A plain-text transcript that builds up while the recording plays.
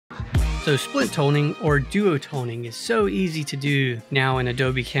So split toning or duotoning is so easy to do now in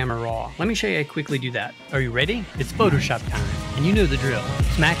Adobe Camera Raw. Let me show you how to quickly do that. Are you ready? It's Photoshop time, and you know the drill.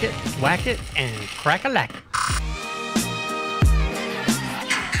 Smack it, whack it, and crack-a-lack it.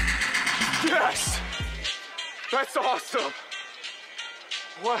 Yes! That's awesome!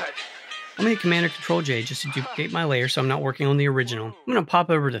 What? I'm going to hit Command or Control J just to duplicate my layer so I'm not working on the original. I'm going to pop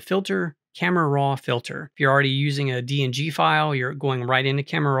over to Filter, Camera Raw Filter. If you're already using a DNG file, you're going right into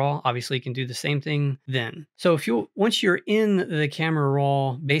Camera Raw. Obviously, you can do the same thing then. So once you're in the Camera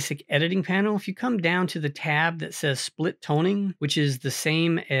Raw basic editing panel, if you come down to the tab that says Split Toning, which is the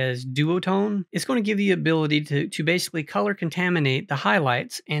same as Duotone, it's going to give you the ability to basically color contaminate the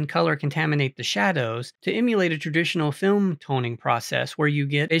highlights and color contaminate the shadows to emulate a traditional film toning process where you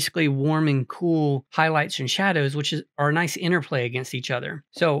get basically warm and cool highlights and shadows, which are a nice interplay against each other.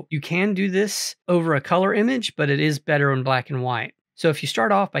 So you can do this over a color image, but it is better in black and white. So if you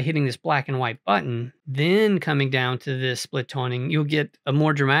start off by hitting this black and white button, then coming down to this split toning, you'll get a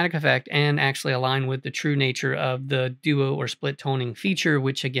more dramatic effect and actually align with the true nature of the duo or split toning feature,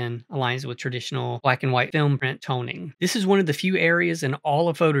 which again aligns with traditional black and white film print toning. This is one of the few areas in all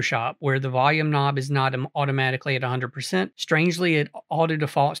of Photoshop where the volume knob is not automatically at 100%. Strangely, it auto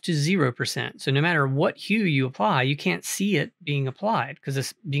defaults to 0%. So no matter what hue you apply, you can't see it being applied because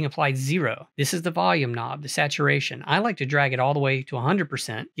it's being applied 0. This is the volume knob, the saturation. I like to drag it all the way to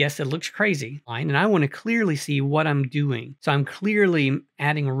 100%. Yes, it looks crazy, and I want to clearly see what I'm doing. So I'm clearly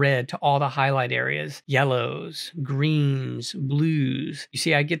adding red to all the highlight areas, yellows, greens, blues. You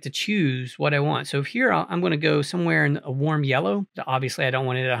see, I get to choose what I want. So here I'm going to go somewhere in a warm yellow. Obviously, I don't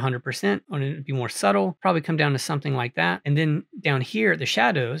want it at 100%. I want it to be more subtle, probably come down to something like that. And then down here, the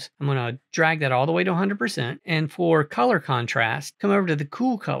shadows, I'm going to drag that all the way to 100%. And for color contrast, come over to the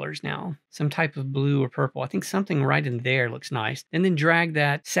cool colors now. Some type of blue or purple. I think something right in there looks nice. And then drag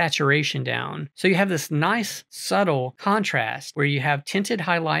that saturation down. So you have this nice subtle contrast where you have tinted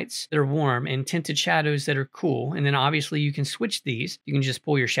highlights that are warm and tinted shadows that are cool. And then obviously you can switch these. You can just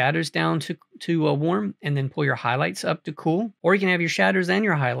pull your shadows down to warm and then pull your highlights up to cool. Or you can have your shadows and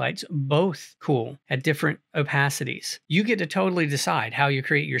your highlights both cool at different opacities. You get to totally decide how you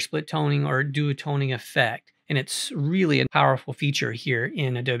create your split toning or duotoning effect. And it's really a powerful feature here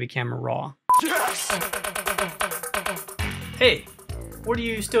in Adobe Camera Raw. Yes! Hey, what are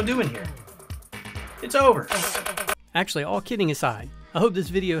you still doing here? It's over. Actually, all kidding aside, I hope this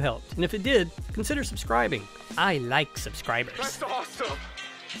video helped. And if it did, consider subscribing. I like subscribers. That's awesome!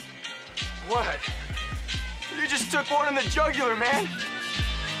 What? You just took one in the jugular, man!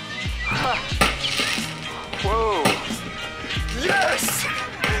 Whoa! Yes!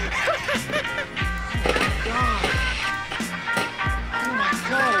 Oh my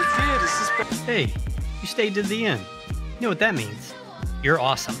god, I did! This is... Hey, you stayed to the end. You know what that means? You're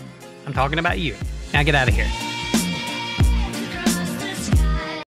awesome. I'm talking about you. Now get out of here.